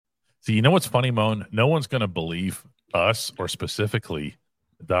So you know what's funny, Moan? No one's going to believe us or specifically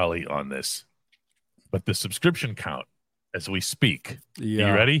Dolly on this, but the subscription count as we speak. Yeah. Are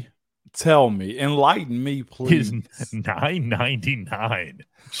you ready? Tell me. Enlighten me, please. Is $9.99.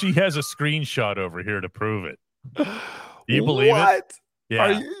 She has a screenshot over here to prove it. Do you believe it? Yeah.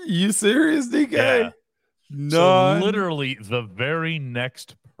 Are you serious, DK? Yeah. No. So literally the very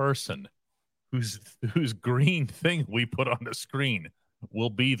next person whose green thing we put on the screen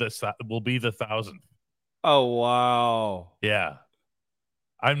will be the 1,000th. Oh, wow. Yeah.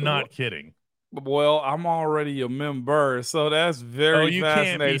 I'm not kidding. Well, I'm already a member, so that's very you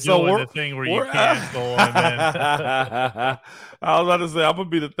fascinating. Can't be so doing the thing where you cancel and then I was about to say I'm gonna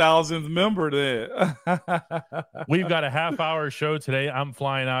be the 1,000th member then. We've got a half-hour show today. I'm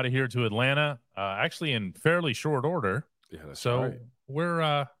flying out of here to Atlanta, actually in fairly short order. Yeah, that's so right.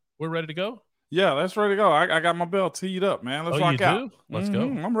 We're ready to go. Yeah, that's ready to go. I got my bell teed up, man. Let's rock out. Let's go.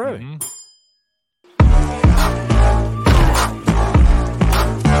 I'm ready. Mm-hmm.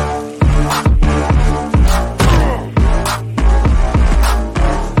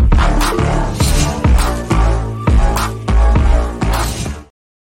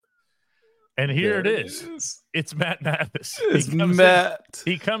 And here it is. It's Matt Mathis. It's Matt.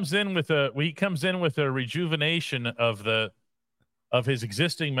 He comes in with a rejuvenation of his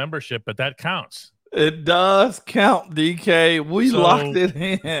existing membership, but that counts. It does count, DK. We locked it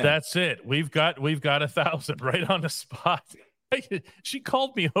in. That's it. We've got 1,000 right on the spot. She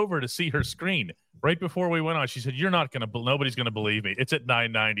called me over to see her screen right before we went on. She said, nobody's gonna believe me. It's at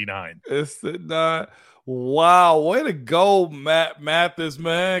 $9.99. It's at $9. Wow, way to go, Matt Mathis,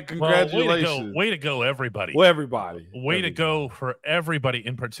 man. Congratulations. Well, way to go, everybody. Well, everybody. Way to go for everybody,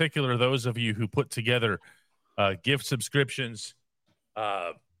 in particular those of you who put together gift subscriptions.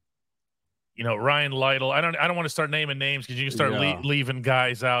 Ryan Lytle. I don't want to start naming names because you can start leaving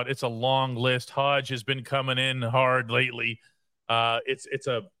guys out. It's a long list. Hodge has been coming in hard lately. It's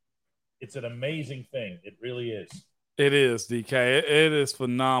an amazing thing. It really is. It is, DK. It is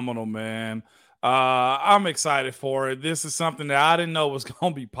phenomenal, man. I'm excited for it. This is something that I didn't know was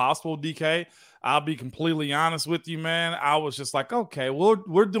going to be possible, DK. I'll be completely honest with you, man. I was just like, okay,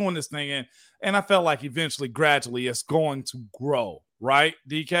 we're doing this thing. And I felt like eventually, gradually, it's going to grow, right,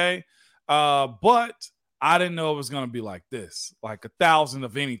 DK? But I didn't know it was going to be like this. Like 1,000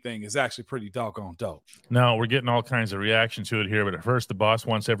 of anything is actually pretty doggone dope. No, we're getting all kinds of reaction to it here. But at first, the boss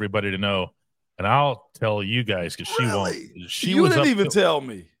wants everybody to know. And I'll tell you guys because she won't. You didn't even tell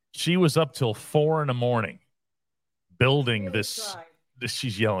me. She was up till 4 a.m. building this.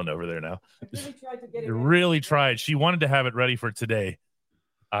 She's yelling over there now. Really tried. She wanted to have it ready for today,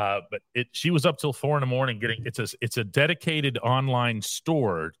 but she was up till 4 a.m. getting. It's a dedicated online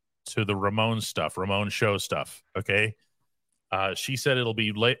store to the Ramon stuff, Ramon show stuff. Okay, she said it'll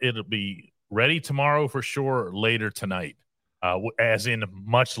be ready tomorrow for sure. Later tonight, as in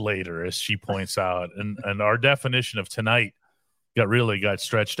much later, as she points out, and our definition of tonight got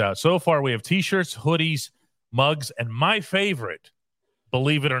stretched out. So far, we have T-shirts, hoodies, mugs, and my favorite,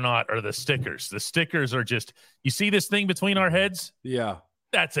 believe it or not, are the stickers. The stickers are just, you see this thing between our heads? Yeah.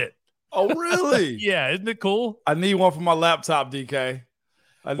 That's it. Oh, really? Yeah, isn't it cool? I need one for my laptop, DK.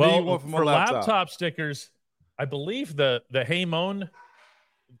 I need one for my laptop stickers, I believe the Hey Moan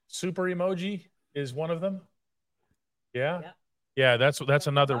super emoji is one of them. Yeah. Yeah, that's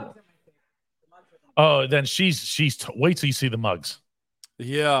another. Oh, then she's wait till you see the mugs.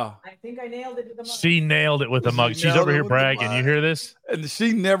 Yeah. I think I nailed it with the mugs. She nailed it with the mugs. She's over here bragging. You hear this? And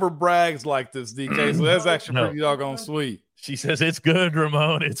she never brags like this, DK. So that's actually pretty doggone sweet. She says, it's good,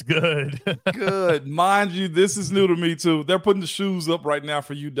 Ramon. It's good. Good. Mind you, this is new to me, too. They're putting the shoes up right now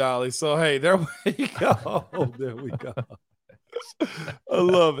for you, Dolly. So, hey, there we go. There we go. I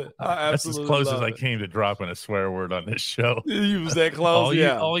love it. That's as close as I came to dropping a swear word on this show. You was that close?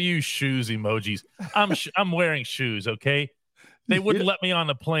 All you shoes emojis. I'm wearing shoes, okay? They wouldn't let me on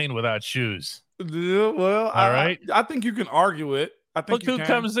the plane without shoes. Yeah, well, all right. I think you can argue it. Look who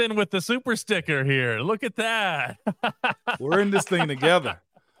comes in with the super sticker here. Look at that. We're in this thing together.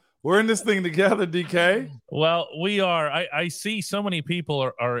 We're in this thing together, DK. Well, we are. I see so many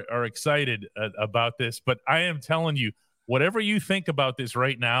people are excited about this, but I am telling you, whatever you think about this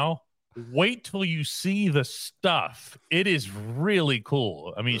right now, wait till you see the stuff. It is really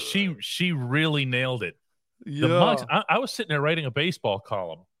cool. I mean, she really nailed it. Yeah. The mugs. I was sitting there writing a baseball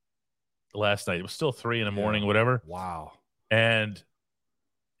column last night. It was still 3 a.m, whatever. Wow. And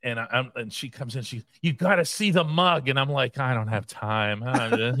she comes in. You got to see the mug, and I'm like, I don't have time.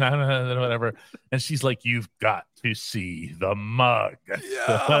 Whatever. And she's like, you've got to see the mug. Yeah.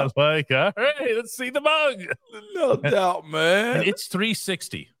 So I was like, all right, let's see the mug. No doubt, man. And it's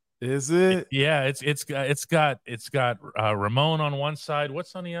 $360. Is it? Yeah, it's got Ramon on one side.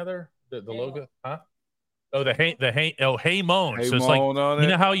 What's on the other? The logo? Huh? Oh, hey Moan. Hey, So it's like, Moan on you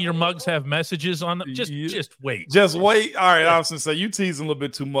know it. how your mugs have messages on them? Just wait. Just wait. All right, I was gonna say you teasing a little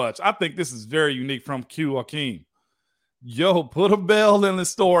bit too much. I think this is very unique from Q Akeem. Yo, put a bell in the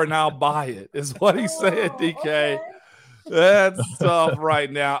store and I'll buy it. Is what he said, DK. Okay. That's tough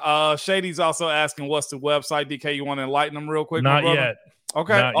right now. Shady's also asking what's the website. DK, you want to enlighten them real quick, my Not brother? yet.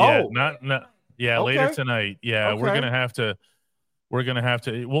 Okay. Not yet. Not yeah, Okay. later tonight. Yeah, Okay. we're gonna have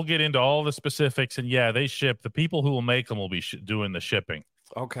to we'll get into all the specifics, and yeah, they ship. The people who will make them will be doing the shipping.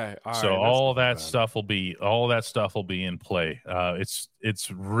 Okay. All that stuff will be in play.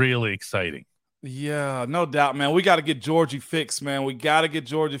 It's really exciting. Yeah, no doubt, man. We got to get Georgie fixed, man. We got to get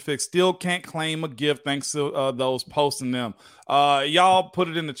Georgie fixed. Still can't claim a gift thanks to those posting them. Y'all put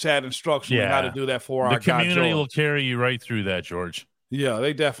it in the chat instruction on how to do that for our community will carry you right through that, George. Yeah,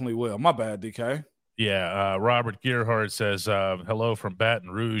 they definitely will. My bad, DK. Yeah, Robert Gearhart says, hello from Baton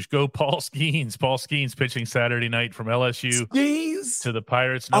Rouge. Go Paul Skeens. Paul Skeens pitching Saturday night from LSU to the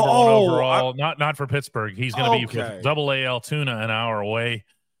Pirates, number one overall. Not for Pittsburgh. He's going to be with Double-A Altoona an hour away.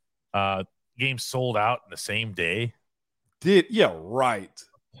 Game sold out in the same day. Right.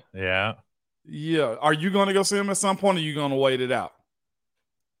 Yeah. Yeah. Are you going to go see him at some point, or are you going to wait it out?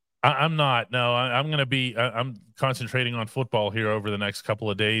 I'm not. No, I'm going to be. I'm concentrating on football here over the next couple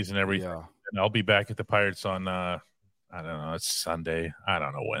of days and everything. Yeah. And I'll be back at the Pirates on. I don't know. It's Sunday. I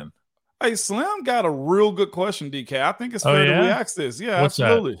don't know when. Hey, Slim got a real good question, DK. I think it's fair that we ask this. Yeah, what's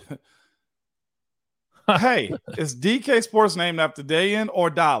absolutely. Hey, is DK Sports named after Dayan or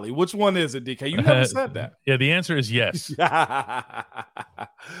Dolly? Which one is it, DK? You never said that. Yeah, the answer is yes. The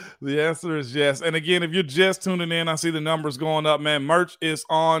answer is yes. And again, if you're just tuning in, I see the numbers going up, man. Merch is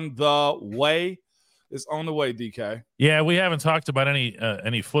on the way. It's on the way, DK. Yeah, we haven't talked about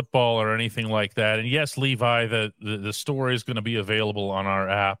any football or anything like that. And yes, Levi, the store is going to be available on our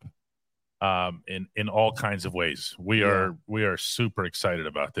app in all kinds of ways. We are super excited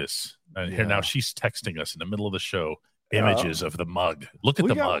about this. And here now she's texting us in the middle of the show images of the mug. Look at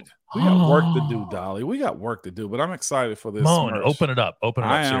the mug. We got work to do, Dolly. We got work to do, but I'm excited for this. Moan, open it up. Open it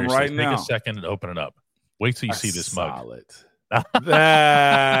up. I am right now. Take a second and open it up. Wait till you see this mug.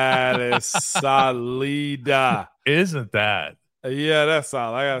 That is solid. Isn't that? Yeah, that's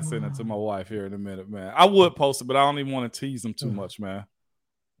solid. I gotta send it to my wife here in a minute, man. I would post it, but I don't even want to tease them too much, man.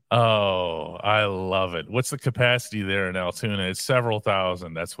 Oh, I love it. What's the capacity there in Altoona? It's several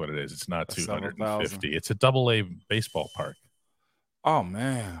thousand. That's what it is. It's not 250. It's a Double-A baseball park. Oh,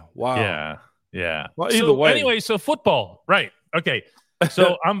 man. Wow. Yeah. Well, either way. Anyway, so football. Right. Okay.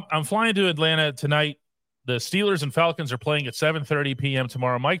 So I'm flying to Atlanta tonight. The Steelers and Falcons are playing at 7:30 p.m.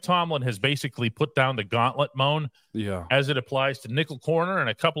 tomorrow. Mike Tomlin has basically put down the gauntlet, Moan, as it applies to nickel corner and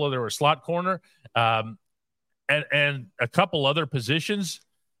a couple other slot corner, and a couple other positions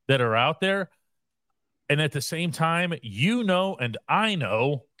that are out there. And at the same time, you know, and I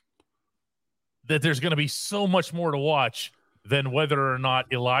know that there's going to be so much more to watch than whether or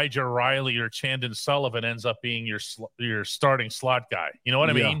not Elijah Riley or Chandon Sullivan ends up being your starting slot guy. You know what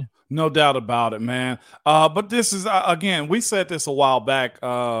I mean? No doubt about it, man. But this is, again, we said this a while back.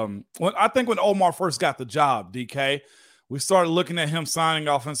 When Omar first got the job, DK, we started looking at him signing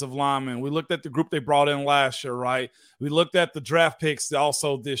offensive linemen. We looked at the group they brought in last year, right? We looked at the draft picks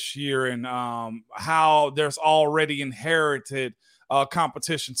also this year and how there's already inherited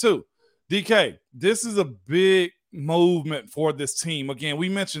competition too. DK, this is a big movement for this team. Again, we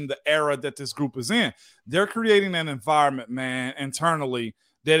mentioned the era that this group is in. They're creating an environment, man, internally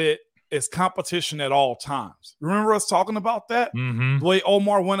that it is competition at all times. Remember us talking about that? Mm-hmm. The way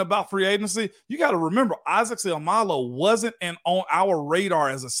Omar went about free agency? You got to remember, Isaac Seumalo wasn't on our radar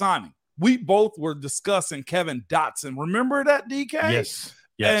as a signing. We both were discussing Kevin Dotson. Remember that, DK? Yes.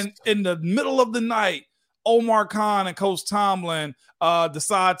 And in the middle of the night, Omar Khan and Coach Tomlin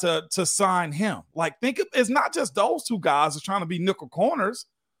decide to sign him. Like, it's not just those two guys are trying to be nickel corners.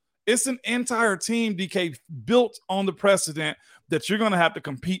 It's an entire team, DK, built on the precedent that you're going to have to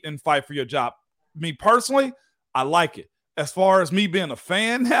compete and fight for your job. Me personally, I like it. As far as me being a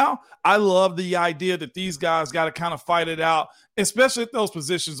fan now, I love the idea that these guys got to kind of fight it out, especially at those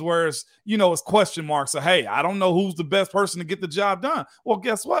positions where it's question marks. So, hey, I don't know who's the best person to get the job done. Well,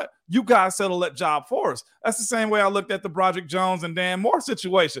 guess what? You guys settle that job for us. That's the same way I looked at the Broderick Jones and Dan Moore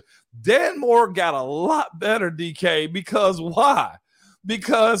situation. Dan Moore got a lot better, DK, because why?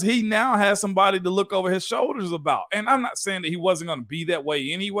 Because he now has somebody to look over his shoulders about. And I'm not saying that he wasn't going to be that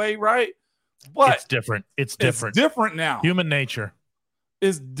way anyway, right? But it's different. It's different. It's different now. Human nature.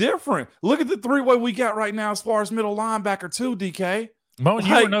 It's different. Look at the three-way we got right now as far as middle linebacker too, DK. Moan,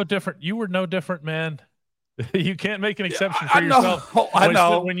 you were no different. You were no different, man. You can't make an exception for I yourself. know. I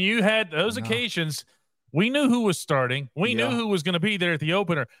know. When you had those occasions, we knew who was starting. We knew who was going to be there at the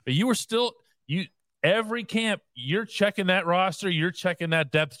opener. But you were still every camp. You're checking that roster. You're checking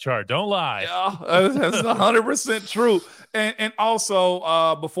that depth chart. Don't lie. Yeah, that's 100% true. And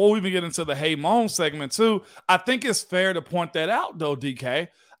also, before we even get into the Hey Moan segment too, I think it's fair to point that out though, DK.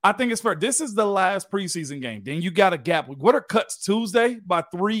 I think it's fair. This is the last preseason game. Then you got a gap. What are cuts Tuesday by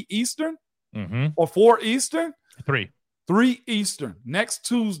 3 Eastern or 4 Eastern? 3 Eastern next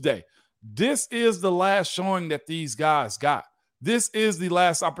Tuesday. This is the last showing that these guys got. This is the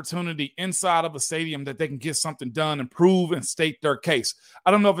last opportunity inside of a stadium that they can get something done and prove and state their case.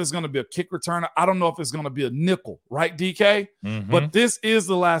 I don't know if it's going to be a kick returner. I don't know if it's going to be a nickel, right, DK? But this is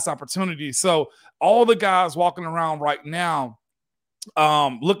the last opportunity. So all the guys walking around right now,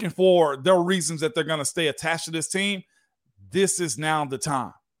 looking for their reasons that they're going to stay attached to this team, this is now the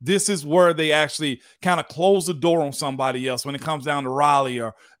time. This is where they actually kind of close the door on somebody else when it comes down to Riley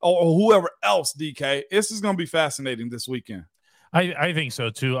or whoever else, DK. This is going to be fascinating this weekend. I think so,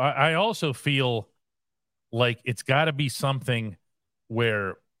 too. I also feel like it's got to be something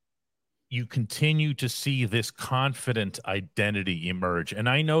where you continue to see this confident identity emerge. And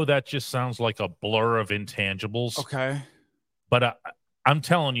I know that just sounds like a blur of intangibles. Okay. But I'm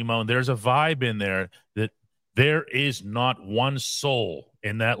telling you, Moan, there's a vibe in there that there is not one soul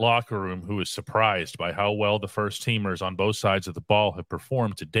in that locker room who is surprised by how well the first teamers on both sides of the ball have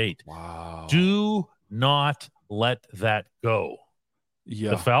performed to date. Wow. Do not let that go.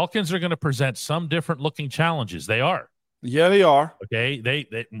 Yeah. The Falcons are going to present some different looking challenges. They are. Yeah, they are. Okay.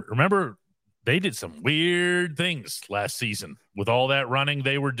 They remember they did some weird things last season with all that running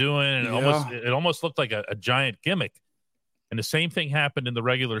they were doing. And it almost looked like a giant gimmick. And the same thing happened in the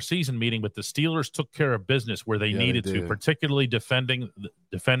regular season meeting, but the Steelers took care of business where they needed to, particularly defending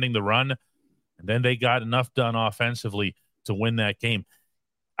the run. And then they got enough done offensively to win that game.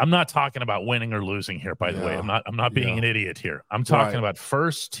 I'm not talking about winning or losing here, by the way. I'm not being an idiot here. I'm talking about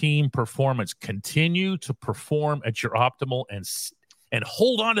first team performance. Continue to perform at your optimal and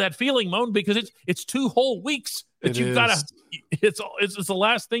hold on to that feeling, Moan, because it's 2 whole weeks that you've got to. It's the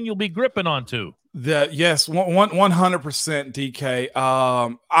last thing you'll be gripping onto. Yes, 100% DK.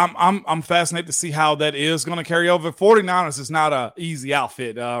 I'm fascinated to see how that is going to carry over. 49ers is not an easy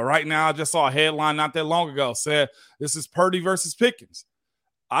outfit. Right now, I just saw a headline not that long ago said this is Purdy versus Pickens.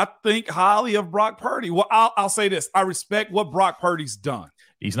 I think highly of Brock Purdy. Well, I'll say this. I respect what Brock Purdy's done.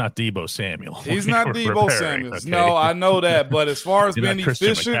 He's not Debo Samuel. He's not Debo Samuel. Okay? No, I know that. But as far as being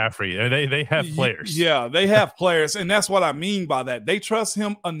efficient, McCaffrey. They have players. Yeah, they have players. And that's what I mean by that. They trust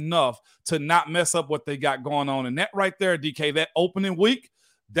him enough to not mess up what they got going on. And that right there, DK, that opening week,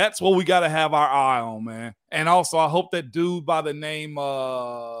 that's what we got to have our eye on, man. And also, I hope that dude by the name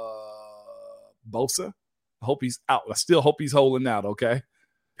Bosa, I hope he's out. I still hope he's holding out, okay?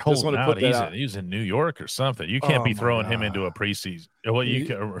 He's in New York or something. You can't be throwing him into a preseason. Well,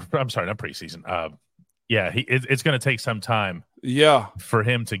 I'm sorry, not preseason. It's going to take some time. Yeah, for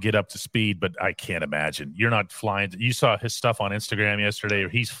him to get up to speed, but I can't imagine. You're not flying. You saw his stuff on Instagram yesterday.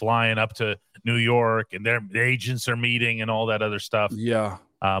 He's flying up to New York, and their agents are meeting and all that other stuff. Yeah,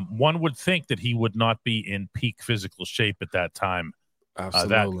 one would think that he would not be in peak physical shape at that time.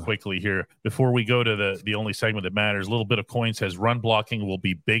 That quickly here. Before we go to the only segment that matters, a little bit of coin says run blocking will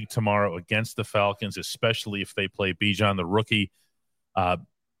be big tomorrow against the Falcons, especially if they play Bijan, the rookie.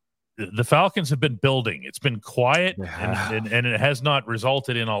 The Falcons have been building. It's been quiet, and it has not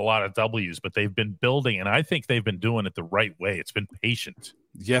resulted in a lot of W's, but they've been building, and I think they've been doing it the right way. It's been patient.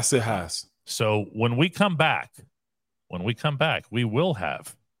 Yes, it has. So when we come back, we will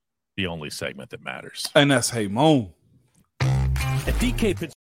have the only segment that matters. And that's Hey Moan. At DK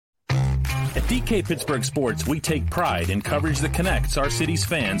Pittsburgh Sports, we take pride in coverage that connects our city's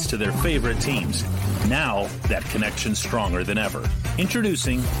fans to their favorite teams. Now, that connection's stronger than ever.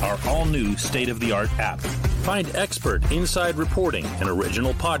 Introducing our all-new state-of-the-art app. Find expert inside reporting and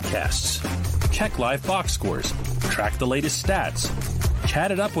original podcasts. Check live box scores. Track the latest stats.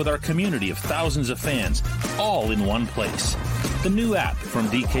 Chat it up with our community of thousands of fans, all in one place. The new app from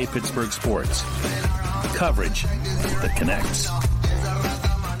DK Pittsburgh Sports. Coverage that connects.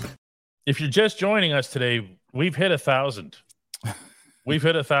 If you're just joining us today, we've hit 1,000. We've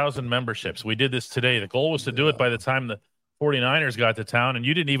hit 1,000 memberships. We did this today. The goal was to do it by the time the 49ers got to town, and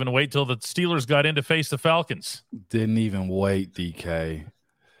you didn't even wait till the Steelers got in to face the Falcons. Didn't even wait, DK.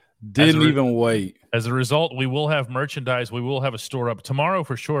 Didn't even wait. As a result, we will have merchandise. We will have a store up tomorrow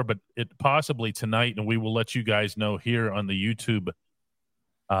for sure, but it possibly tonight, and we will let you guys know here on the YouTube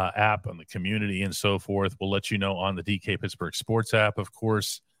app on the community and so forth. We'll let you know on the DK Pittsburgh Sports app, of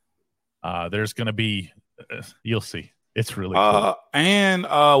course. There's going to be, you'll see. It's really cool. And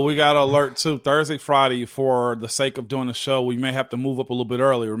we got to alert too, Thursday, Friday, for the sake of doing the show, we may have to move up a little bit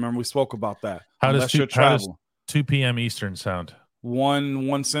earlier. Remember, we spoke about that. How does 2 p.m. Eastern sound?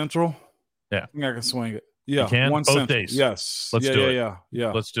 1 Central? Yeah. I think I can swing it. Yeah. You can? 1 Both Central. days. Yes. Let's do it.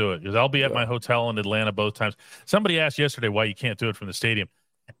 Yeah. Let's do it. Because I'll be at my hotel in Atlanta both times. Somebody asked yesterday why you can't do it from the stadium.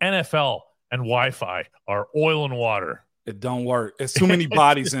 NFL and Wi-Fi are oil and water. It don't work. It's too many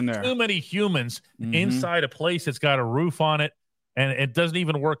bodies in there. Too many humans inside a place that's got a roof on it, and it doesn't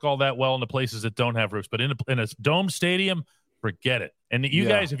even work all that well in the places that don't have roofs. But in a dome stadium, forget it. And you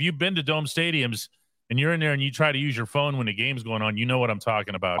guys, if you've been to dome stadiums and you're in there and you try to use your phone when the game's going on, you know what I'm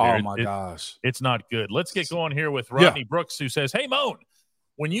talking about. Oh, here. my gosh. It's not good. Let's get going here with Rodney Brooks, who says, hey, Moan,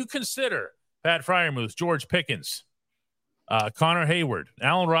 when you consider Pat Freiermuth, George Pickens, Connor Hayward,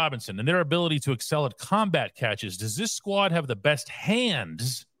 Allen Robinson, and their ability to excel at combat catches, does this squad have the best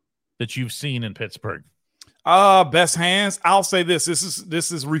hands that you've seen in Pittsburgh? Best hands. I'll say this.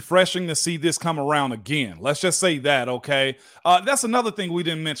 This is refreshing to see this come around again. Let's just say that, okay? That's another thing we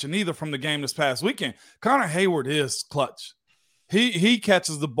didn't mention either from the game this past weekend. Connor Hayward is clutch. He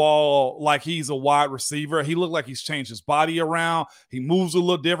catches the ball like he's a wide receiver. He looked like he's changed his body around. He moves a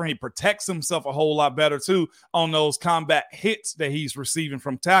little different. He protects himself a whole lot better, too, on those combat hits that he's receiving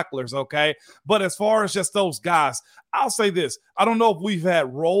from tacklers, okay? But as far as just those guys, I'll say this. I don't know if we've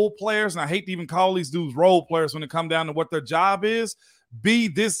had role players, and I hate to even call these dudes role players when it comes down to what their job is, be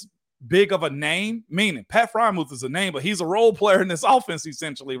this big of a name, meaning Pat Freiermuth is a name, but he's a role player in this offense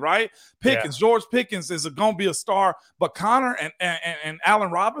essentially, right? George Pickens is going to be a star, but Connor and Allen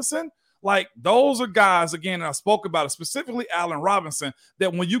Robinson, like those are guys, again, and I spoke about it, specifically Allen Robinson,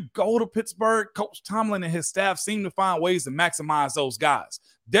 that when you go to Pittsburgh, Coach Tomlin and his staff seem to find ways to maximize those guys.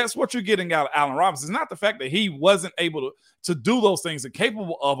 That's what you're getting out of Allen Robinson. It's not the fact that he wasn't able to do those things and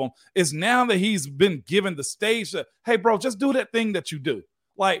capable of them. It's now that he's been given the stage that, hey, bro, just do that thing that you do.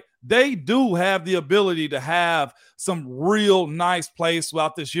 Like, they do have the ability to have some real nice plays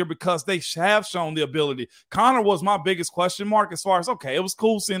throughout this year because they have shown the ability. Connor was my biggest question mark as far as, okay, it was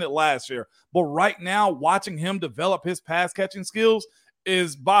cool seeing it last year. But right now, watching him develop his pass catching skills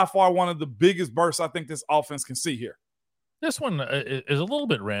is by far one of the biggest bursts I think this offense can see here. This one is a little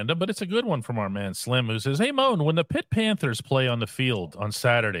bit random, but it's a good one from our man Slim, who says, hey, Moan, when the Pitt Panthers play on the field on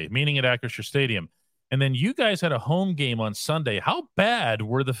Saturday, meaning at Acrisure Stadium, and then you guys had a home game on Sunday, how bad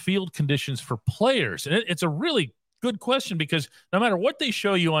were the field conditions for players? And it's a really good question because no matter what they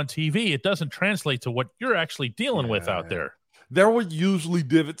show you on TV, it doesn't translate to what you're actually dealing with out there. There were usually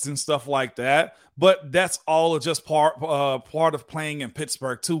divots and stuff like that, but that's all just part of playing in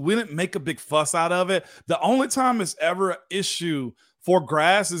Pittsburgh too. We didn't make a big fuss out of it. The only time it's ever an issue for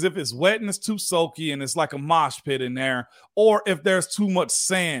grass is if it's wet and it's too soaky and it's like a mosh pit in there, or if there's too much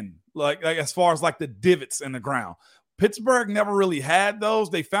sand, like as far as like the divots in the ground. Pittsburgh never really had those.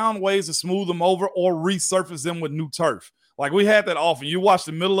 They found ways to smooth them over or resurface them with new turf. Like we had that often. You watch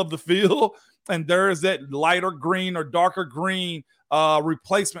the middle of the field and there is that lighter green or darker green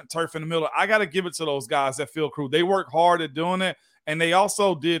replacement turf in the middle. I got to give it to those guys, that field crew. They work hard at doing it. And they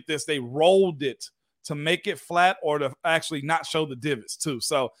also did this. They rolled it to make it flat or to actually not show the divots too.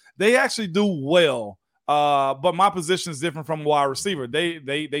 So they actually do well. But my position is different from a wide receiver.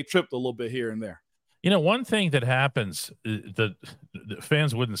 They tripped a little bit here and there. You know, one thing that happens that the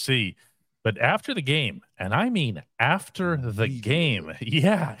fans wouldn't see, but after the game, and I mean after the game,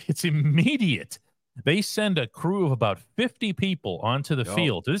 it's immediate. They send a crew of about 50 people onto the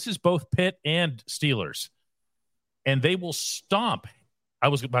field. This is both Pitt and Steelers. And they will stomp. I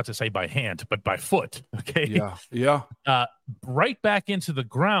was about to say by hand, but by foot. Okay. Yeah. Right back into the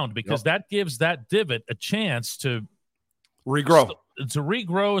ground because that gives that divot a chance to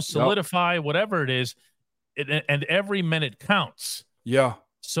regrow, solidify, whatever it is. And every minute counts. Yeah.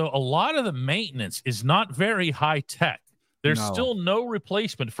 So a lot of the maintenance is not very high tech. There's still no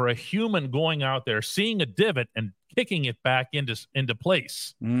replacement for a human going out there, seeing a divot and kicking it back into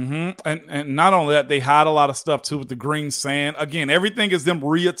place. Mm-hmm. And not only that, they hide a lot of stuff too with the green sand. Again, everything is them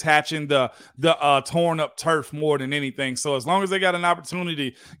reattaching the torn up turf more than anything. So as long as they got an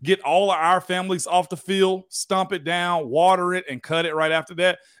opportunity to get all of our families off the field, stump it down, water it, and cut it right after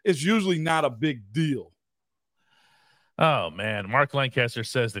that, it's usually not a big deal. Oh, man. Mark Lancaster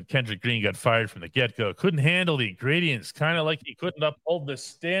says that Kendrick Green got fired from the get-go. Couldn't handle the ingredients, kind of like he couldn't uphold the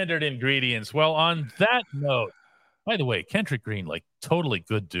standard ingredients. Well, on that note, by the way, Kendrick Green, like, totally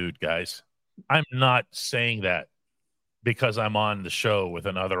good dude, guys. I'm not saying that because I'm on the show with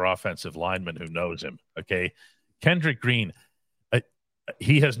another offensive lineman who knows him, okay? Kendrick Green,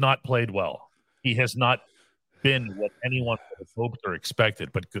 He has not played well. He has not been what anyone would have hoped or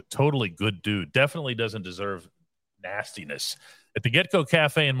expected, but totally good dude. Definitely doesn't deserve nastiness. At the Get-Go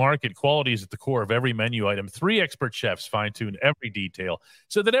Cafe and Market, quality is at the core of every menu item. 3 expert chefs fine-tune every detail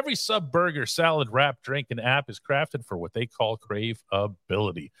so that every sub, burger, salad, wrap, drink, and app is crafted for what they call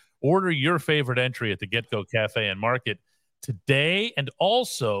craveability. Order your favorite entry at the Get-Go Cafe and Market today and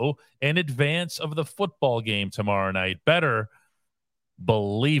also in advance of the football game tomorrow night. Better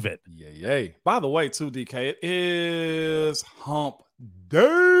believe it. Yay. By the way, too, DK, it is hump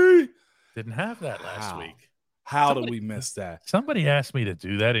day. Didn't have that last week. How did we miss that? Somebody asked me to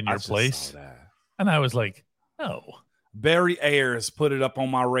do that in your place. And I was like, no. Barry Ayers put it up on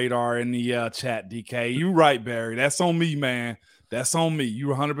my radar in the chat, DK. You right, Barry. That's on me, man. That's on me.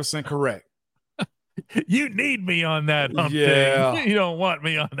 You're 100% correct. You need me on that hump day. You don't want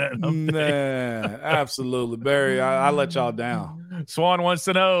me on that hump day. Absolutely. Barry, I let y'all down. Swan wants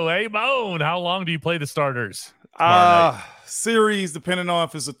to know, hey, Bone, how long do you play the starters? Series, depending on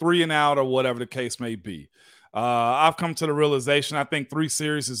if it's a 3 and out or whatever the case may be. I've come to the realization I think 3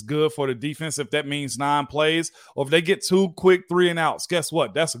 series is good for the defense if that means 9 plays. Or if they get 2 quick 3 and outs, guess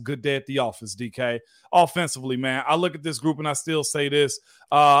what? That's a good day at the office, DK. Offensively, man, I look at this group and I still say this.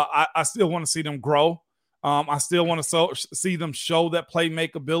 I still want to see them grow. I still want to see them show that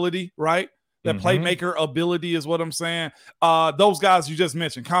playmaker ability, right? That playmaker ability is what I'm saying. Those guys you just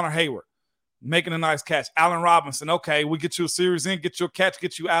mentioned, Connor Hayward, making a nice catch. Allen Robinson, okay, we get you a series in, get you a catch,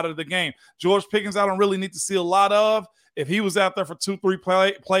 get you out of the game. George Pickens, I don't really need to see a lot of. If he was out there for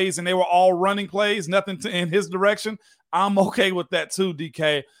 2-3 plays and they were all running plays, nothing in his direction, I'm okay with that too,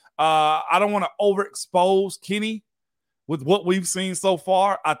 DK. I don't want to overexpose Kenny with what we've seen so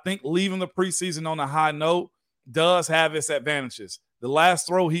far. I think leaving the preseason on a high note does have its advantages. The last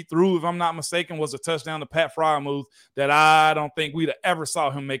throw he threw, if I'm not mistaken, was a touchdown to Pat Fryermuth that I don't think we'd ever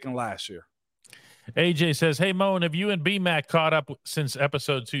saw him making last year. AJ says, hey, Moan, have you and BMAC caught up since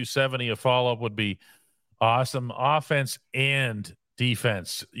episode 270? A follow-up would be awesome. Offense and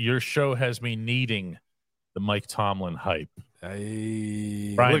defense. Your show has me needing the Mike Tomlin hype.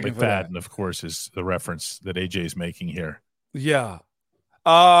 Hey, Brian McFadden, of course, is the reference that AJ is making here. Yeah.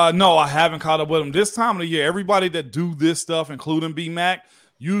 No, I haven't caught up with him. This time of the year, everybody that do this stuff, including BMAC,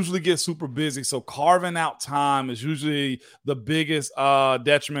 usually get super busy. So carving out time is usually the biggest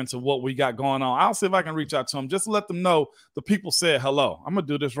detriment to what we got going on. I'll see if I can reach out to them just to let them know the people said hello. I'm going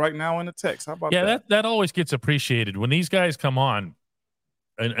to do this right now in the text. How about that? Yeah, that always gets appreciated. When these guys come on,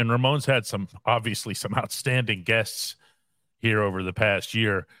 and Ramon's had obviously some outstanding guests here over the past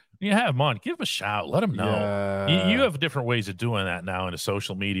year. You have them on. Give them a shout. Let them know. Yeah. You have different ways of doing that now in a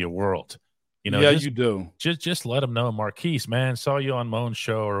social media world. You do. Just let them know. Marquise, man, saw you on Moan's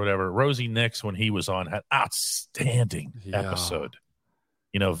show or whatever. Rosie Nix, when he was on, had outstanding episode.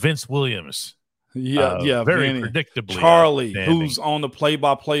 Vince Williams. Very predictably. Charlie, who's on the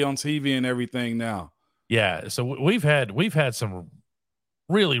play-by-play on TV and everything now. Yeah, so we've had some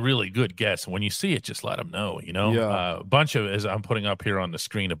really, really good guests. When you see it, just let them know. A bunch of, as I'm putting up here on the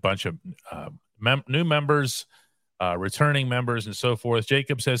screen, a bunch of new members. Returning members and so forth.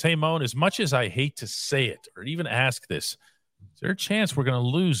 Jacob says, hey, Moan, as much as I hate to say it or even ask this, is there a chance we're going to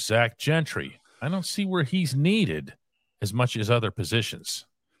lose Zach Gentry? I don't see where he's needed as much as other positions.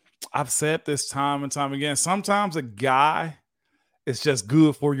 I've said this time and time again. Sometimes a guy is just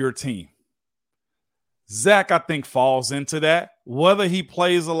good for your team. Zach, I think, falls into that. Whether he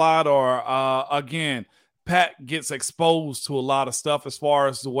plays a lot or, again, Pat gets exposed to a lot of stuff as far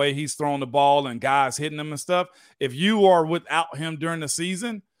as the way he's throwing the ball and guys hitting him and stuff. If you are without him during the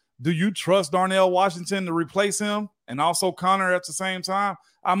season, do you trust Darnell Washington to replace him and also Connor at the same time?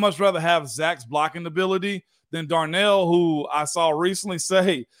 I'd much rather have Zach's blocking ability than Darnell, who I saw recently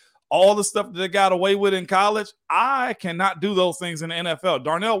say all the stuff that they got away with in college. I cannot do those things in the NFL.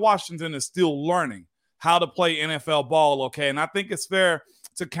 Darnell Washington is still learning how to play NFL ball, okay? And I think it's fair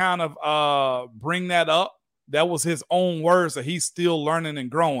to kind of bring that up. That was his own words that he's still learning and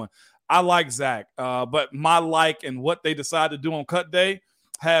growing. I like Zach, but my like and what they decide to do on cut day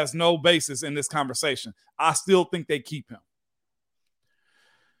has no basis in this conversation. I still think they keep him.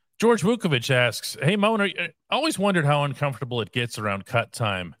 George Vukovic asks, hey, Mona, I always wondered how uncomfortable it gets around cut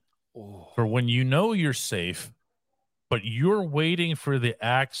time for when you know you're safe, but you're waiting for the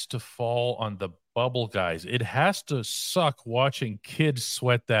axe to fall on the bubble guys. It has to suck watching kids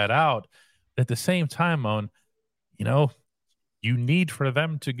sweat that out. At the same time, Moan, you need for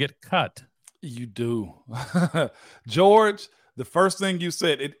them to get cut. You do. George, the first thing you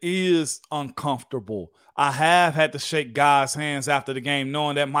said, it is uncomfortable. I have had to shake guys' hands after the game,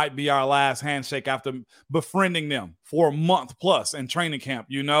 knowing that might be our last handshake after befriending them for a month plus in training camp,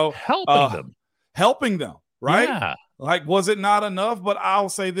 helping them, right? Yeah. Like, was it not enough? But I'll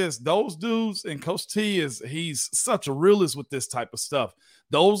say this, those dudes, and Coach T he's such a realist with this type of stuff.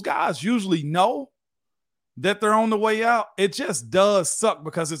 Those guys usually know that they're on the way out. It just does suck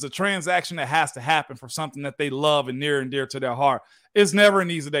because it's a transaction that has to happen for something that they love and near and dear to their heart. It's never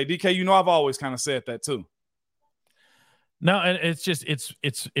an easy day. DK, I've always kind of said that too. No, and it's just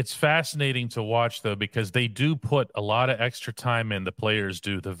it's fascinating to watch though, because they do put a lot of extra time in. The players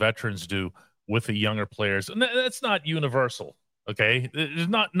do, the veterans do, with the younger players, and that's not universal. Okay, there's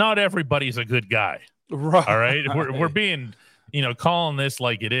not everybody's a good guy, right? All right, we're being calling this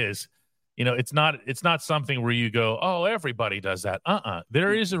like it is. It's not something where you go, oh, everybody does that.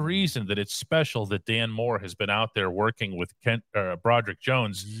 There is a reason that it's special that Dan Moore has been out there working with Broderick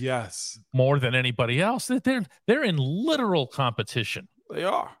Jones. Yes, more than anybody else. That they're in literal competition. They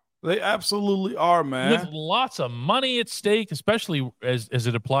are. They absolutely are, man. With lots of money at stake, especially as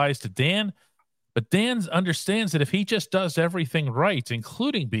it applies to Dan. But Dan understands that if he just does everything right,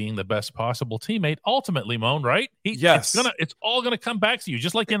 including being the best possible teammate, ultimately, Moan, right? Yes. It's all going to come back to you,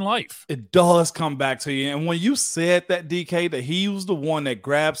 just like in life. It does come back to you. And when you said that, DK, that he was the one that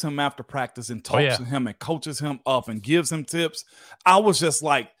grabs him after practice and talks to him and coaches him up and gives him tips, I was just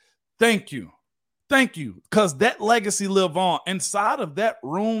like, thank you. Thank you. Because that legacy live on. Inside of that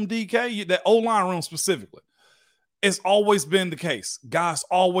room, DK, that O-line room specifically, it's always been the case. Guys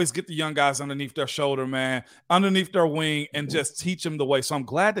always get the young guys underneath their shoulder, man, underneath their wing, and just teach them the way. So I'm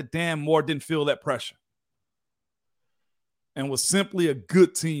glad that Dan Moore didn't feel that pressure and was simply a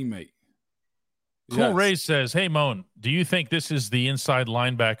good teammate. Cool Ray says, hey, Moan, do you think this is the inside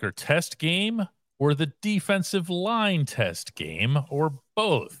linebacker test game or the defensive line test game or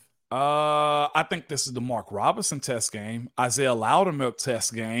both? I think this is the Mark Robinson test game, Isaiah Loudermilk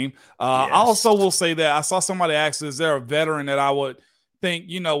test game. Yes. I also will say that I saw somebody ask, is there a veteran that I would think,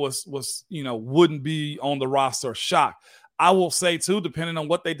 wouldn't be on the roster? Shock. I will say too, depending on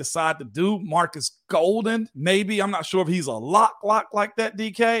what they decide to do, Marcus Golden, maybe. I'm not sure if he's a lock like that,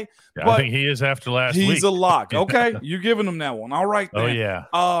 DK. Yeah, but I think he is after last week. He's a lock. Okay, you're giving him that one. All right, then. Oh yeah.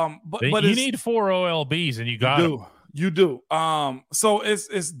 But you need 4 OLBs, and you got them. You do. So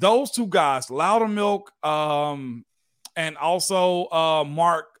it's those two guys, Loudermilk, and also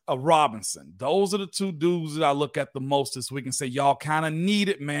Mark Robinson. Those are the two dudes that I look at the most this week and say, y'all kind of need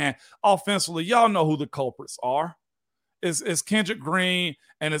it, man. Offensively, y'all know who the culprits are. It's Kendrick Green,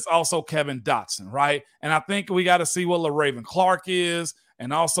 and it's also Kevin Dotson, right? And I think we got to see what LaRaven Clark is,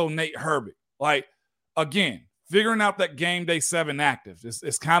 and also Nate Herbig. Like, again, figuring out that game day 7 active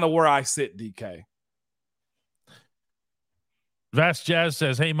is kind of where I sit, DK. Vast Jazz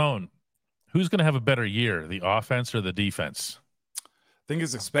says, hey, Moan, who's going to have a better year, the offense or the defense? I think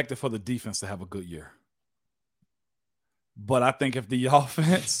it's expected for the defense to have a good year. But I think if the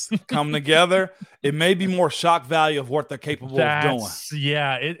offense come together, it may be more shock value of what they're capable of doing.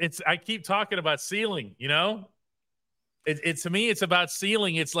 Yeah, it's. I keep talking about ceiling, to me, it's about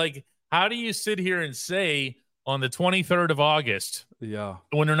ceiling. It's like, how do you sit here and say on the 23rd of August,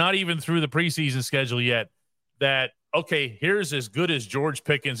 when they're not even through the preseason schedule yet, that, okay, here's as good as George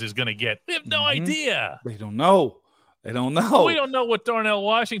Pickens is going to get? We have no idea. They don't know. We don't know what Darnell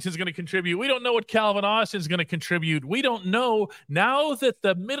Washington's going to contribute. We don't know what Calvin Austin's going to contribute. We don't know, now that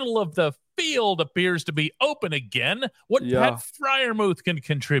the middle of the field appears to be open again, what Pat Freiermuth can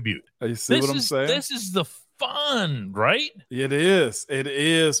contribute. You see what I'm saying? This is the fun, right? It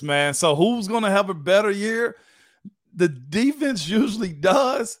is, man. So who's going to have a better year? The defense usually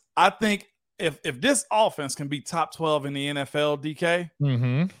does. I think if this offense can be top 12 in the NFL,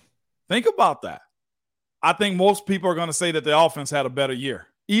 DK, think about that. I think most people are going to say that the offense had a better year,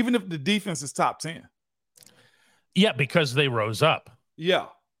 even if the defense is top 10. Yeah, because they rose up. Yeah,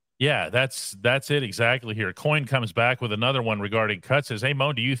 that's it exactly here. Coin comes back with another one regarding cuts. Says, hey,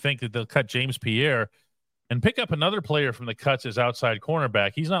 Mo, do you think that they'll cut James Pierre and pick up another player from the cuts as outside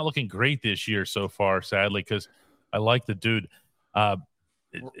cornerback? He's not looking great this year so far, sadly, because I like the dude.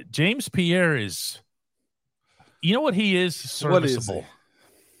 James Pierre is, you know what he is? Serviceable. What is he?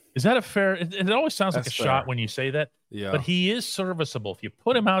 Is that a fair? It always sounds like a fair. shot when you say that. Yeah. But he is serviceable. If you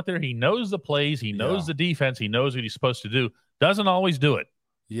put him out there, he knows the plays. He knows the defense. He knows what he's supposed to do. Doesn't always do it.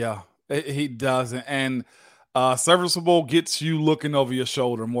 Yeah, he doesn't. And serviceable gets you looking over your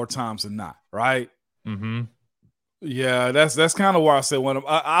shoulder more times than not, right? Mm-hmm. Yeah, that's kind of where I said when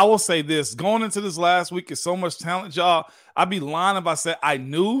I will say this. Going into this last week is so much talent, y'all. I'd be lying if I said I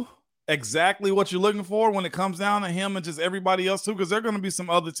knew exactly what you're looking for when it comes down to him and just everybody else too, because there are going to be some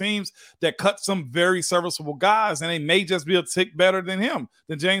other teams that cut some very serviceable guys, and they may just be a tick better than him,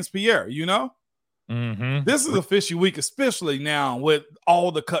 than James Pierre, you know? Mm-hmm. This is a fishy week, especially now with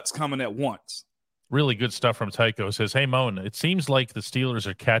all the cuts coming at once. Really good stuff from Tycho. Says, hey, Moan, it seems like the Steelers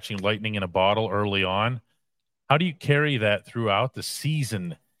are catching lightning in a bottle early on. How do you carry that throughout the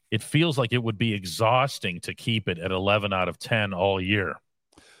season? It feels like it would be exhausting to keep it at 11 out of 10 all year.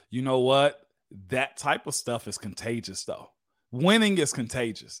 You know what? That type of stuff is contagious, though. Winning is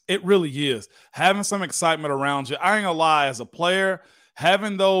contagious. It really is. Having some excitement around you. I ain't gonna lie, as a player,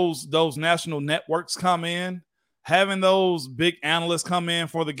 having those national networks come in, having those big analysts come in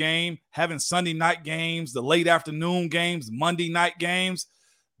for the game, having Sunday night games, the late afternoon games, Monday night games,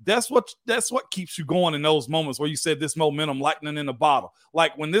 that's what keeps you going in those moments where you said this momentum lightning in a bottle.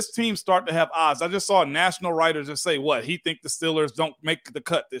 Like when this team start to have odds, I just saw a national writer just say, what, he think the Steelers don't make the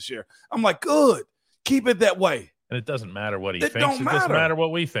cut this year. I'm like, good. Keep it that way. And it doesn't matter what he thinks. It doesn't matter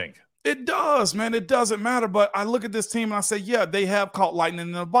what we think. It does, man. It doesn't matter. But I look at this team and I say, yeah, they have caught lightning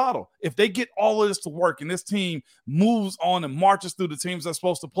in a bottle. If they get all of this to work and this team moves on and marches through the teams they're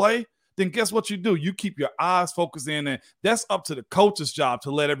supposed to play, then guess what you do? You keep your eyes focused in, and that's up to the coach's job to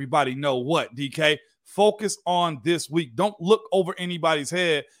let everybody know what, DK, focus on this week. Don't look over anybody's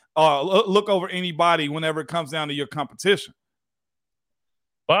head look over anybody whenever it comes down to your competition.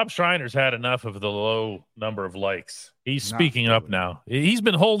 Bob Schreiner's had enough of the low number of likes. He's speaking up now. He's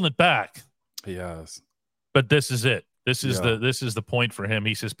been holding it back. He has. But this is it. This is the point for him.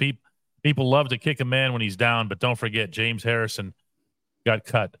 He says people love to kick a man when he's down, but don't forget James Harrison got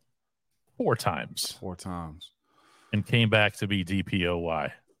cut 4 times. 4 times. And came back to be DPOY.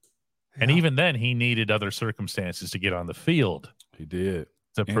 Yeah. And even then he needed other circumstances to get on the field. He did.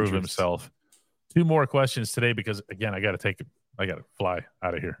 To prove himself. 2 more questions today because, again, I got to fly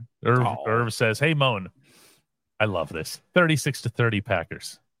out of here. Irv says, hey, Moan, I love this. 36-30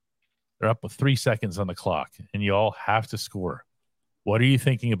 Packers. They're up with 3 seconds on the clock, and you all have to score. What are you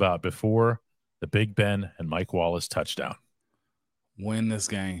thinking about before the Big Ben and Mike Wallace touchdown? Win this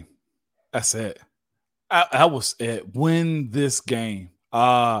game. That's it. That was it. Win this game.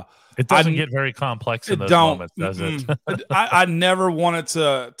 It doesn't get very complex in those moments, does it? I never wanted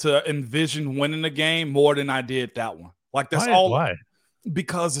to envision winning the game more than I did that one. Like that's why?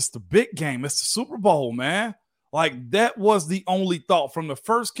 Because it's the big game. It's the Super Bowl, man. Like that was the only thought from the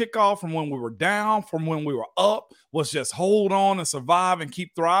first kickoff, from when we were down, from when we were up, was just hold on and survive and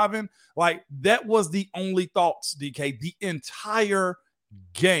keep thriving. Like that was the only thoughts, DK, the entire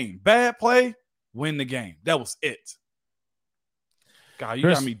game. Bad play, win the game. That was it. God, you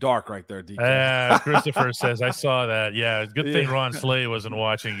got me dark right there, DK. Christopher says, I saw that. Yeah, good thing Ron Slay wasn't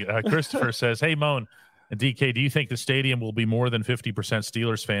watching. Christopher says, hey, Moan and DK, do you think the stadium will be more than 50%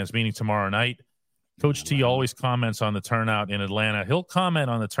 Steelers fans, meaning tomorrow night? Coach T always comments on the turnout in Atlanta. He'll comment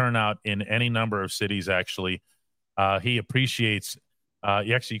on the turnout in any number of cities, actually. He appreciates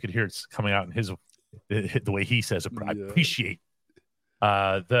you could hear it coming out in the way he says it. I appreciate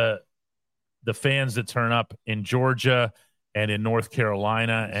the fans that turn up in Georgia and in North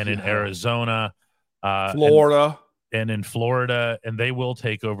Carolina and in Arizona, Florida, and in Florida, and they will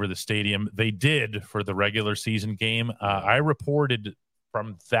take over the stadium. They did for the regular season game. I reported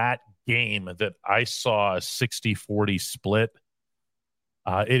from that game that I saw a 60-40 split.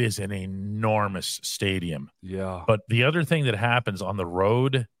 It is an enormous stadium. Yeah. But the other thing that happens on the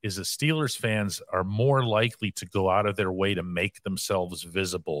road is the Steelers fans are more likely to go out of their way to make themselves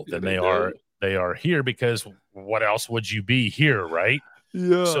visible than they are here, because what else would you be here, right?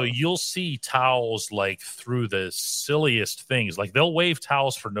 Yeah. So you'll see towels like through the silliest things. Like they'll wave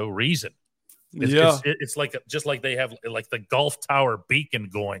towels for no reason. It's like just like they have like the Gulf Tower beacon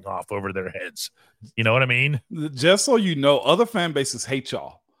going off over their heads. You know what I mean? Just so you know, other fan bases hate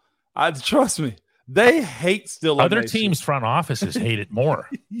y'all. Trust me, they hate Steelers. Other teams' front offices hate it more.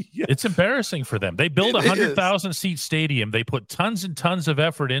 Yeah. It's embarrassing for them. They build 100,000 seat stadium. They put tons and tons of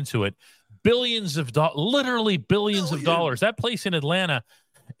effort into it. Billions of dollars, literally billions of dollars. That place in Atlanta,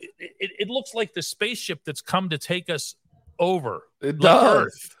 it looks like the spaceship that's come to take us over. It does.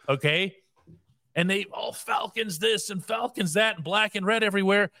 Earth, okay? And they all Falcons this and Falcons that and black and red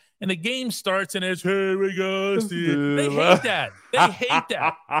everywhere. And the game starts and it's, here we go, Steve. They hate that. They hate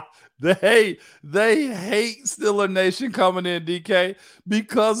that. They hate Steeler Nation coming in, DK,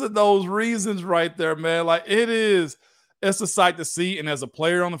 because of those reasons right there, man. Like it's a sight to see, and as a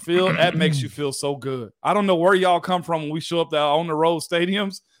player on the field, that makes you feel so good. I don't know where y'all come from when we show up there on the road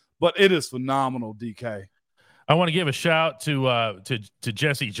stadiums, but it is phenomenal, DK. I want to give a shout to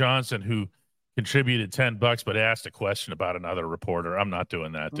Jesse Johnson, who contributed $10, but asked a question about another reporter. I'm not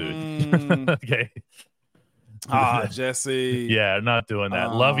doing that, dude. Okay. Jesse. Yeah, not doing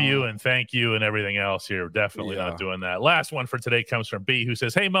that. Love you and thank you and everything else here. Definitely not doing that. Last one for today comes from B, who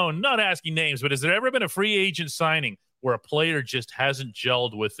says, "Hey, Mo, not asking names, but has there ever been a free agent signing where a player just hasn't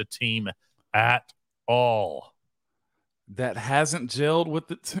gelled with the team at all?" That hasn't gelled with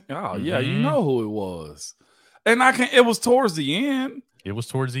the team? Oh, yeah, you know who it was. And it was towards the end. It was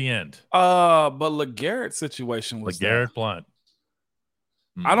towards the end. But LeGarrett's situation was LeGarrette Blount.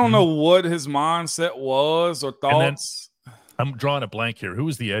 I don't know what his mindset was or thoughts. I'm drawing a blank here. Who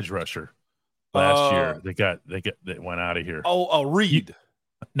was the edge rusher last year? They went out of here. Reed.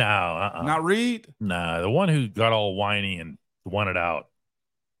 No, not Reed. No, the one who got all whiny and wanted out.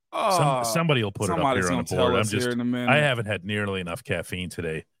 Somebody will put it up here on the board. I haven't had nearly enough caffeine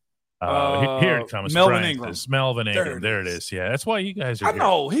today. Here it comes. Melvin Ingram. Melvin Ingram. There it is. Yeah, that's why you guys are. I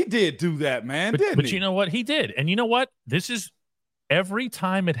know he did do that, man. But you know what? He did, and you know what? This is. Every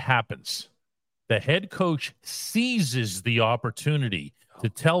time it happens, the head coach seizes the opportunity to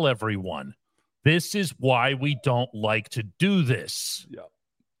tell everyone, this is why we don't like to do this. Yep.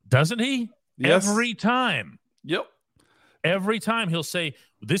 Doesn't he? Yes. Every time. Yep. Every time he'll say,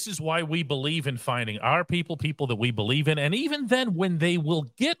 this is why we believe in finding our people that we believe in. And even then, when they will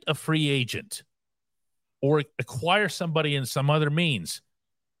get a free agent or acquire somebody in some other means,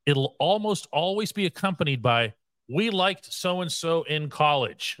 it'll almost always be accompanied by, we liked so-and-so in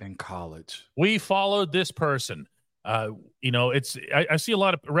college. We followed this person. I see a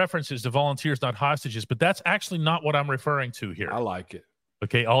lot of references to volunteers, not hostages, but that's actually not what I'm referring to here. I like it.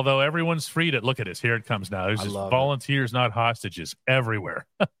 Okay, although everyone's free to look at this. Here it comes now. There's just volunteers, not hostages everywhere.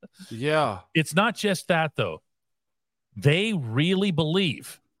 Yeah. It's not just that, though. They really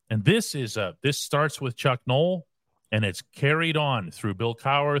believe, and this starts with Chuck Noll, and it's carried on through Bill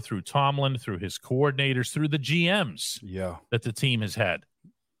Cowher, through Tomlin, through his coordinators, through the GMs that the team has had.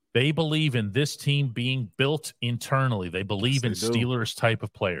 They believe in this team being built internally. They believe in Steelers type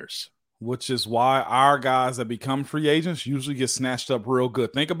of players. Which is why our guys that become free agents usually get snatched up real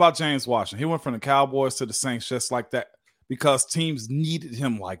good. Think about James Washington. He went from the Cowboys to the Saints just like that because teams needed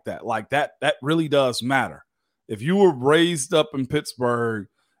him like that. Like that really does matter. If you were raised up in Pittsburgh,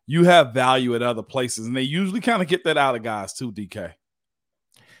 you have value at other places, and they usually kind of get that out of guys too, DK.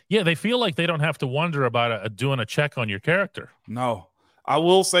 Yeah, they feel like they don't have to wonder about doing a check on your character. No. I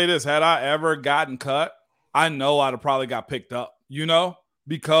will say this. Had I ever gotten cut, I know I'd have probably got picked up,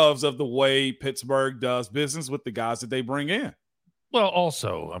 because of the way Pittsburgh does business with the guys that they bring in. Well,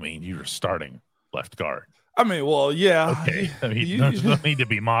 also, I mean, you're starting left guard. I mean, well, yeah. Okay. I mean, no need to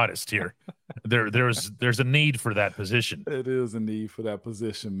be modest here. There's a need for that position. It is a need for that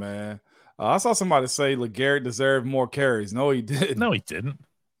position, man. I saw somebody say LeGarrette deserved more carries. No, he didn't. No, he didn't.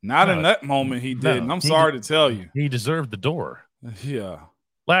 Not in that moment he didn't. I'm sorry to tell you. He deserved the door. Yeah.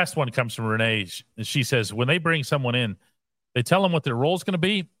 Last one comes from Renee. She says, when they bring someone in, they tell them what their role is going to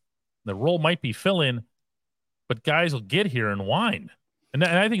be. The role might be fill-in, but guys will get here and whine. And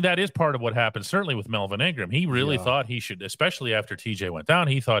I think that is part of what happened, certainly with Melvin Ingram. He really thought he should, especially after TJ went down,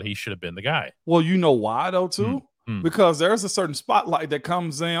 he thought he should have been the guy. Well, you know why, though, too? Because there's a certain spotlight that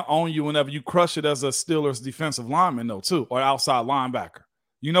comes in on you whenever you crush it as a Steelers defensive lineman, though, too, or outside linebacker.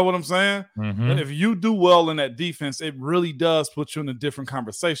 You know what I'm saying? Mm-hmm. If you do well in that defense, it really does put you in a different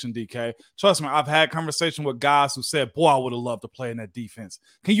conversation, DK. Trust me, I've had conversation with guys who said, boy, I would have loved to play in that defense.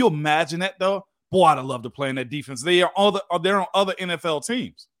 Can you imagine that, though? Boy, I'd have loved to play in that defense. They're on other NFL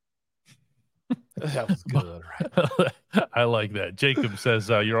teams. That was good, right? I like that. Jacob says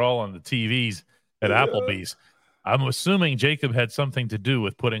you're all on the TVs at Applebee's. I'm assuming Jacob had something to do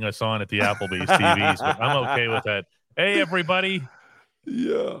with putting us on at the Applebee's TVs, but I'm okay with that. Hey, everybody.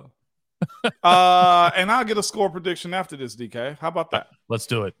 Yeah. And I'll get a score prediction after this, DK. How about that? Let's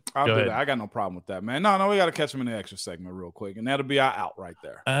do it. I'll do that. I got no problem with that, man. No, we got to catch him in the extra segment real quick, and that'll be our out right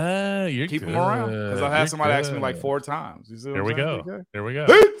there. You're keep him around because I've had somebody ask me like 4 times. You see Here we go. DK? Here we go.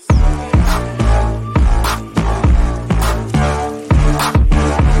 Peace.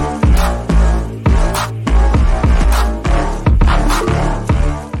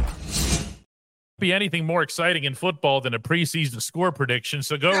 Be anything more exciting in football than a preseason score prediction,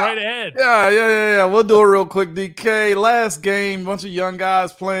 so go right ahead. Yeah. We'll do it real quick, DK. Last game, bunch of young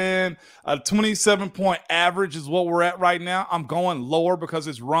guys playing. A 27-point average is what we're at right now. I'm going lower because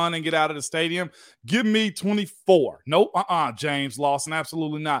it's run and get out of the stadium. Give me 24. Nope, James Lawson,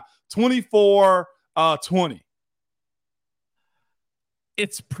 absolutely not. 24-20.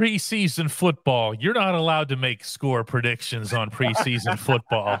 It's preseason football. You're not allowed to make score predictions on preseason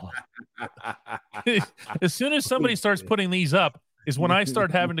football. As soon as somebody starts putting these up, is when I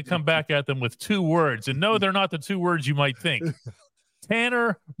start having to come back at them with 2 words. And no, they're not the 2 words you might think.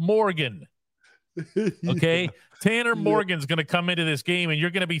 Tanner Morgan. Okay? Tanner Morgan's going to come into this game, and you're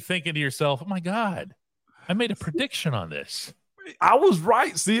going to be thinking to yourself, oh, my God, I made a prediction on this. I was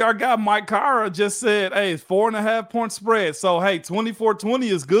right. See, our guy Mike Cara just said, hey, 4.5-point spread. So, hey,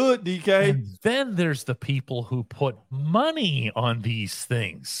 24-20 is good, DK. And then there's the people who put money on these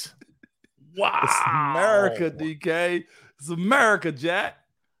things. Wow. It's America, DK. It's America, Jack.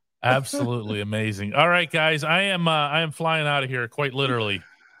 Absolutely amazing. All right, guys. I am flying out of here quite literally.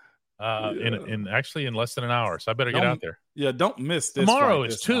 In less than an hour. So I better get out there. Yeah, don't miss this. Tomorrow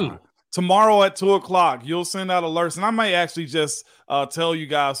is 2. Tomorrow at 2:00, you'll send out alerts, and I may actually just tell you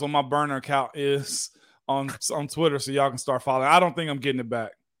guys what my burner account is on Twitter, so y'all can start following. I don't think I'm getting it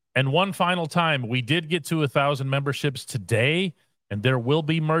back. And one final time, we did get to 1,000 memberships today, and there will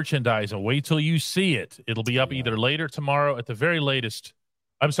be merchandise. And wait till you see it. It'll be up either later tomorrow, at the very latest.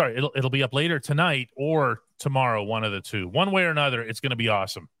 I'm sorry, it'll be up later tonight or tomorrow, one of the two. One way or another, it's going to be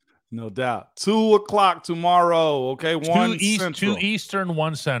awesome. No doubt. 2:00 tomorrow. Okay, 1 Central. 2 Eastern,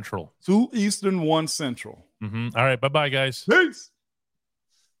 1 Central. 2 Eastern, 1 Central. All right. Bye-bye, guys. Peace.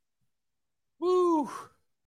 Woo.